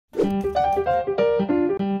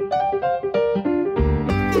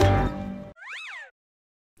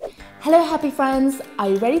Hello happy friends, are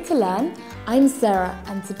you ready to learn? I'm Sarah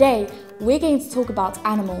and today we're going to talk about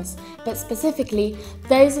animals, but specifically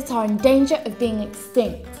those that are in danger of being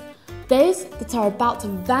extinct, those that are about to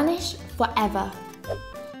vanish forever.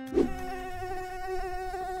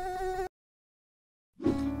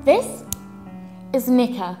 This is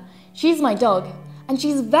Nika. She's my dog and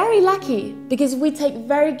she's very lucky because we take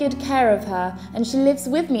very good care of her and she lives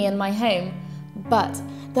with me in my home. But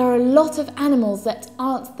there are a lot of animals that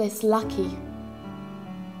aren't this lucky.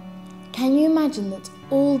 Can you imagine that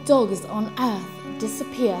all dogs on Earth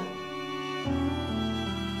disappear?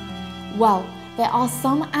 Well, there are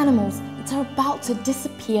some animals that are about to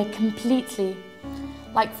disappear completely.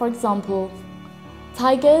 Like for example,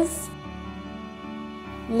 tigers,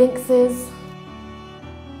 lynxes,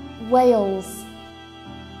 whales,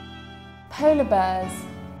 polar bears,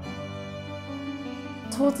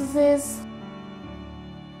 tortoises.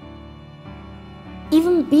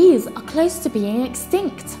 Even bees are close to being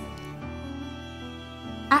extinct.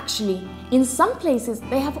 Actually, in some places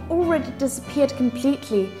they have already disappeared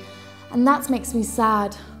completely, and that makes me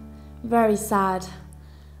sad, very sad.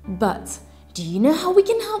 But do you know how we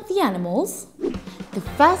can help the animals? The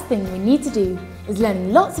first thing we need to do is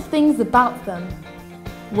learn lots of things about them.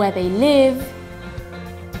 Where they live,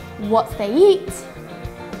 what they eat,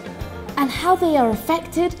 and how they are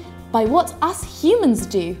affected by what us humans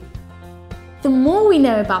do. The more we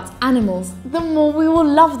know about animals, the more we will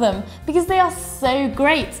love them because they are so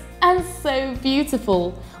great and so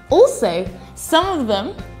beautiful. Also, some of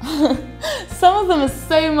them are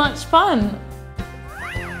so much fun.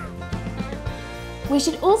 We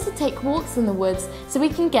should also take walks in the woods so we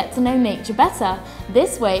can get to know nature better.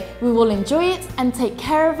 This way, we will enjoy it and take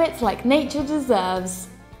care of it like nature deserves.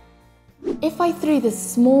 If I threw this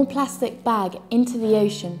small plastic bag into the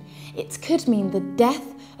ocean, it could mean the death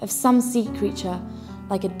of some sea creature,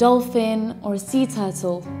 like a dolphin or a sea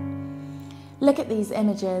turtle. Look at these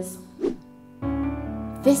images.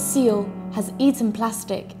 This seal has eaten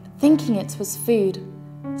plastic, thinking it was food.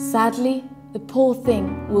 Sadly, the poor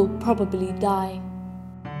thing will probably die.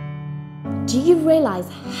 Do you realize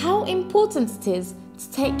how important it is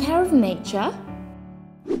to take care of nature?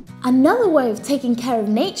 Another way of taking care of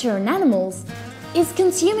nature and animals is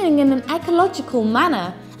consuming in an ecological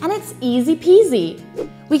manner, and it's easy peasy.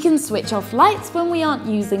 We can switch off lights when we aren't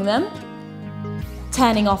using them,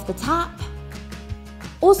 turning off the tap,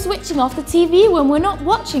 or switching off the TV when we're not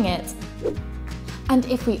watching it. And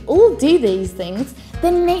if we all do these things,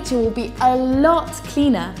 then nature will be a lot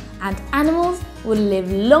cleaner and animals will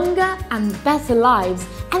live longer and better lives,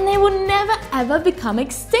 and they will never ever become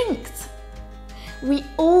extinct. We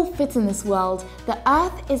all fit in this world. The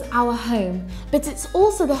Earth is our home, but it's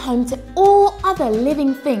also the home to all other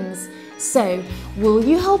living things. So, will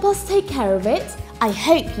you help us take care of it? I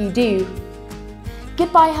hope you do.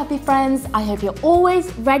 Goodbye, happy friends. I hope you're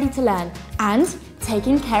always ready to learn and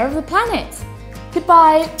taking care of the planet.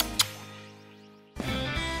 Goodbye.